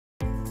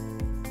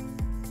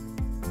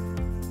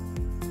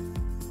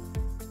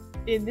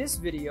In this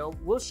video,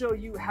 we'll show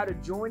you how to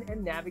join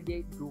and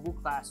navigate Google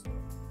Classroom.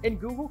 In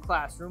Google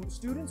Classroom,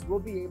 students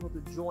will be able to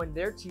join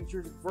their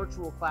teachers'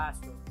 virtual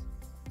classrooms.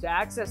 To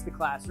access the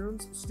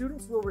classrooms,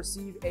 students will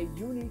receive a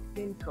unique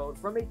PIN code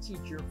from a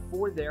teacher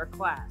for their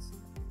class.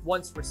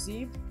 Once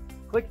received,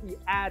 click the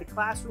Add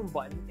Classroom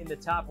button in the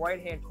top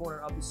right-hand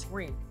corner of the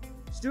screen.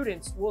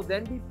 Students will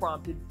then be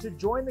prompted to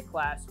join the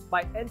class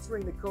by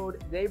entering the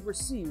code they've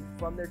received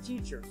from their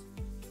teachers.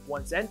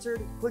 Once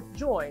entered, click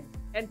Join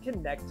and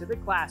connect to the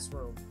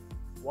classroom.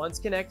 Once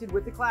connected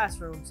with the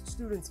classrooms,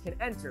 students can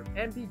enter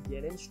and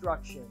begin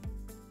instruction.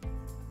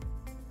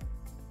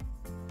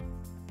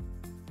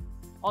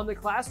 On the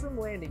classroom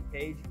landing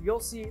page, you'll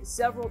see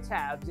several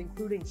tabs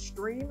including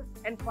Stream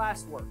and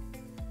Classwork.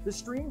 The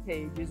Stream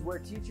page is where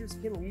teachers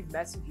can leave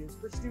messages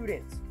for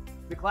students.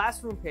 The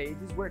Classroom page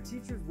is where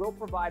teachers will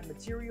provide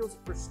materials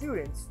for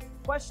students,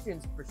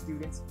 questions for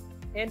students,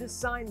 and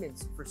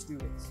assignments for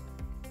students.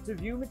 To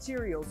view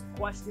materials,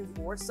 questions,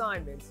 or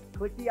assignments,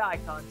 click the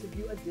icon to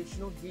view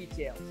additional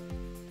details.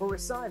 For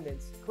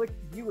assignments, click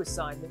View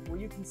Assignment where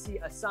you can see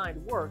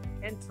assigned work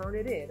and turn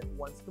it in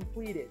once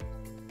completed.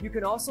 You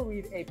can also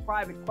leave a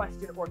private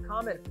question or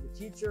comment for the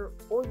teacher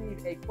or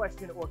leave a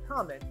question or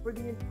comment for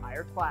the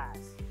entire class.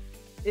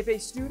 If a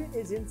student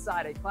is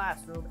inside a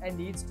classroom and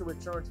needs to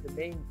return to the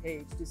main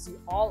page to see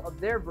all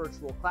of their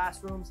virtual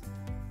classrooms,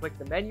 click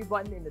the menu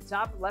button in the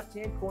top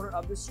left-hand corner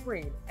of the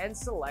screen and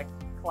select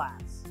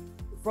Class.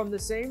 From the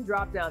same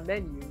drop-down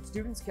menu,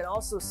 students can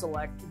also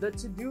select the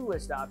To-Do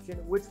List option,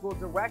 which will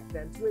direct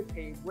them to a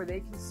page where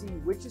they can see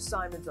which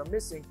assignments are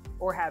missing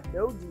or have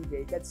no due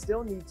date that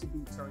still need to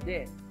be turned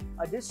in.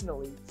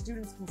 Additionally,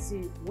 students can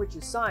see which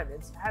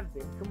assignments have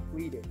been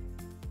completed.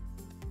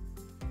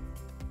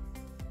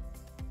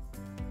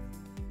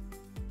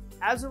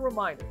 As a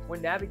reminder,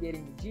 when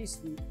navigating the G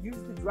Suite, use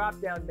the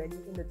drop-down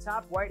menu in the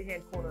top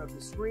right-hand corner of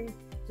the screen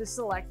to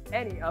select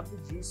any of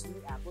the G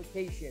Suite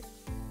applications.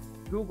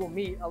 Google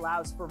Meet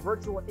allows for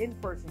virtual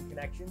in-person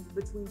connections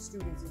between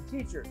students and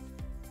teachers.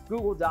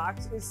 Google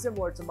Docs is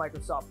similar to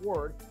Microsoft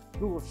Word,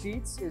 Google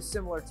Sheets is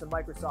similar to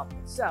Microsoft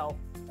Excel,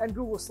 and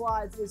Google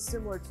Slides is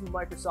similar to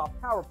Microsoft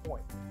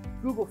PowerPoint.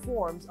 Google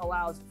Forms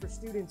allows for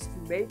students to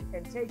make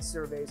and take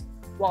surveys,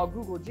 while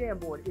Google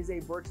Jamboard is a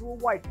virtual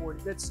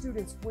whiteboard that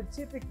students would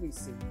typically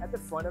see at the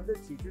front of their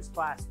teacher's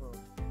classroom.